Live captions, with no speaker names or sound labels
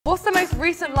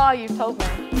recent lie you've told me?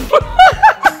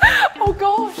 Oh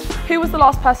gosh. Who was the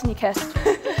last person you kissed?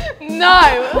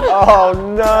 No.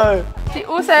 Oh no. She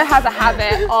also has a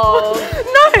habit of...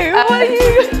 No, what are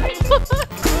you?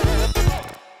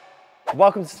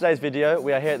 Welcome to today's video.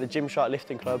 We are here at the Gymshark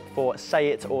Lifting Club for Say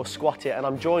It or Squat It, and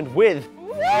I'm joined with...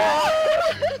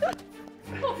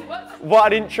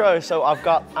 What an intro. So I've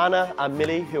got Anna and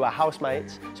Millie, who are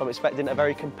housemates, so I'm expecting a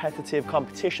very competitive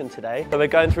competition today. So we're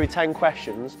going through 10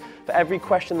 questions. For every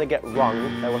question they get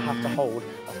wrong, they will have to hold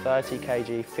a 30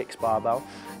 kg fixed barbell.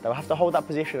 They'll have to hold that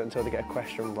position until they get a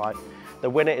question right. The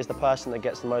winner is the person that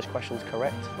gets the most questions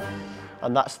correct.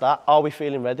 And that's that. Are we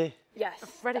feeling ready? Yes.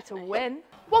 Ready to win.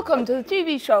 Welcome to the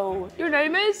TV show. Your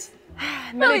name is?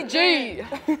 Millie G.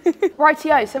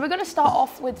 Rightio, so we're going to start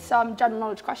off with some general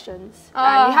knowledge questions.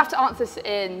 And you have to answer this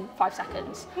in 5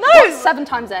 seconds. No! What's 7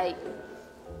 times 8?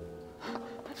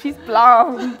 She's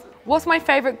blind. What's my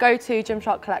favourite go-to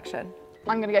Gymshark collection?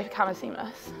 I'm going to go for Camo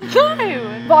Seamless.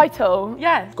 No! Vital.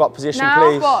 Yes. Got position, Now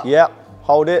please. squat. Yep.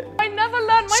 Hold it. I never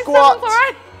learned my Squat. sevens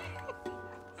already.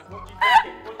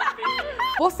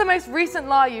 What's the most recent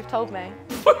lie you've told me?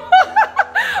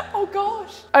 Oh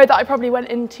gosh. Oh, that I probably went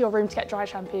into your room to get dry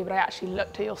shampoo, but I actually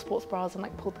looked at your sports bras and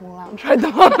like pulled them all out and tried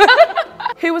them on.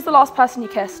 Who was the last person you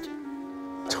kissed?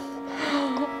 Do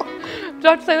I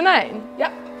have to say the name?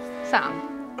 Yep.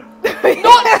 Sam.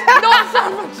 not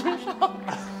Sam from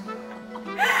Gymshark.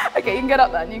 Okay, you can get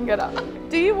up then, you can get up.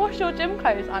 Do you wash your gym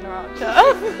clothes, Anna Archer?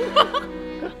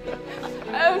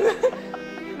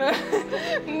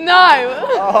 No.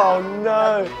 Oh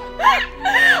no.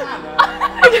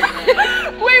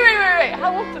 Wait.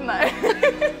 How often though?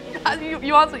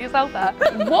 You answered yourself there.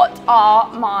 What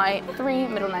are my 3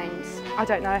 middle names? I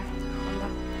don't know.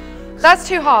 That's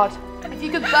too hard. If you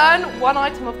could burn one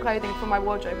item of clothing from my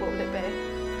wardrobe, what would it be?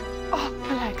 Oh,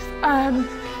 my legs.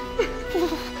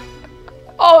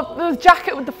 Oh, the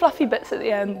jacket with the fluffy bits at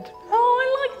the end. Oh, I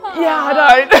like that. Yeah, I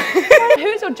don't.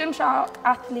 Who's your Gymshark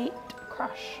athlete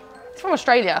crush? It's from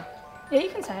Australia. Yeah, you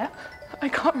can say it. I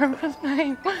can't remember his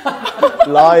name.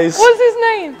 Lies. What's his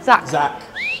name? Zach. Zach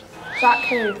Zach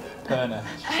who? Turner.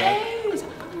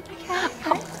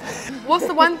 What's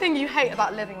the one thing you hate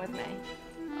about living with me?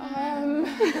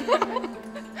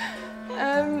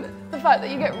 The fact that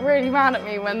you get really mad at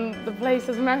me when the place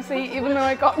is messy, even though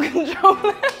I got control of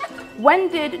it. When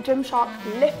did Gymshark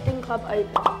Lifting Club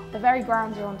open? The very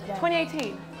grounds you're on today.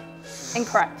 2018.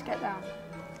 Incorrect, get down.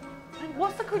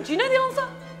 What's the code? Do you know the answer?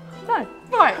 No.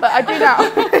 Right. But I do now.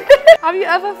 Have you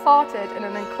ever farted in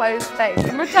an enclosed space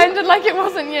and pretended like it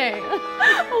wasn't you?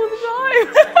 All the time.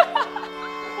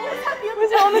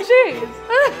 Was it on the shoes?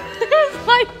 It was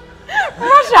like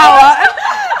rush hour.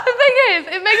 The thing is,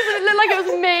 it makes it look like it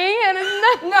was me and it's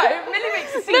not. No, Millie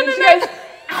makes a scene and she goes,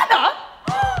 Anna!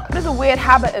 What is a weird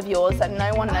habit of yours that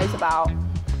no one knows about?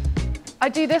 I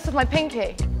do this with my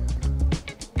pinky.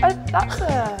 Oh, that's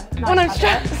a nice When I'm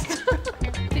habit. stressed.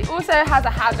 She also has a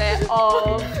habit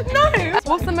of... No!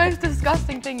 What's the most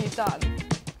disgusting thing you've done?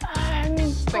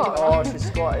 Oh, she's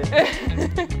squatting.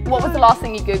 What was the last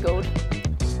thing you Googled?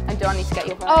 And do I need to get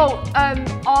your phone? Oh,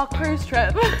 our cruise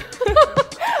trip.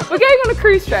 We're going on a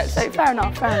cruise trip, so fair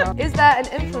enough, fair enough. Is there an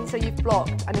influencer you've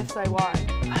blocked, and if so, why?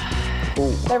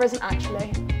 There isn't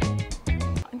actually.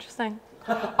 Interesting.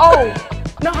 Oh,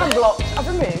 no, I'm blocked. I've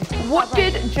removed. What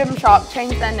did Gymshark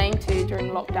change their name to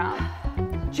during lockdown?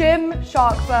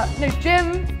 Gymshark, but no,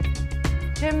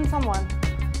 Gym someone.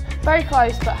 Very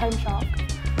close, but Home Shark.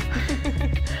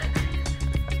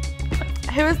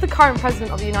 Who is the current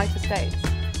president of the United States?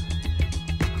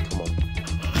 Come on.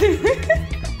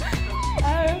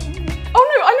 Oh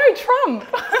no, I know Trump.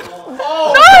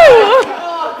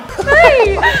 No!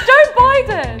 Hey, Joe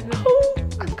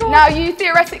Biden. Now you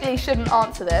theoretically shouldn't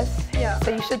answer this, Yeah.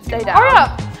 so you should stay down. Hurry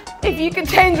up! If you could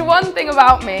change one thing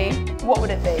about me, what would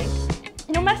it be?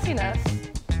 Your messiness.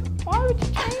 Why would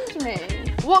you change me?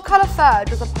 What colour fur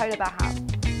does a polar bear have?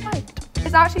 White.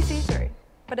 It's actually see-through,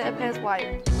 but it appears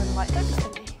white when light hits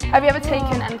it. Have you ever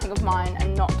taken anything of mine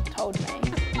and not told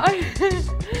me? I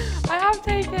have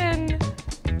taken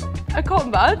a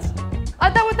cotton bud.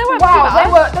 They weren't too Wow,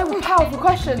 bad. they were powerful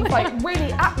questions, like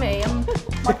really at me and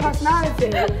my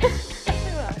personality.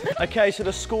 Okay, so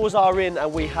the scores are in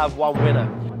and we have one winner.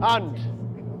 And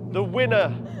the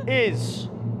winner is...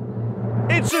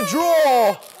 It's a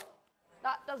draw!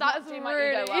 That does That not is do my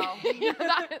really ego well. Yeah,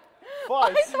 that is,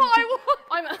 Five. I thought I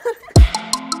won. I'm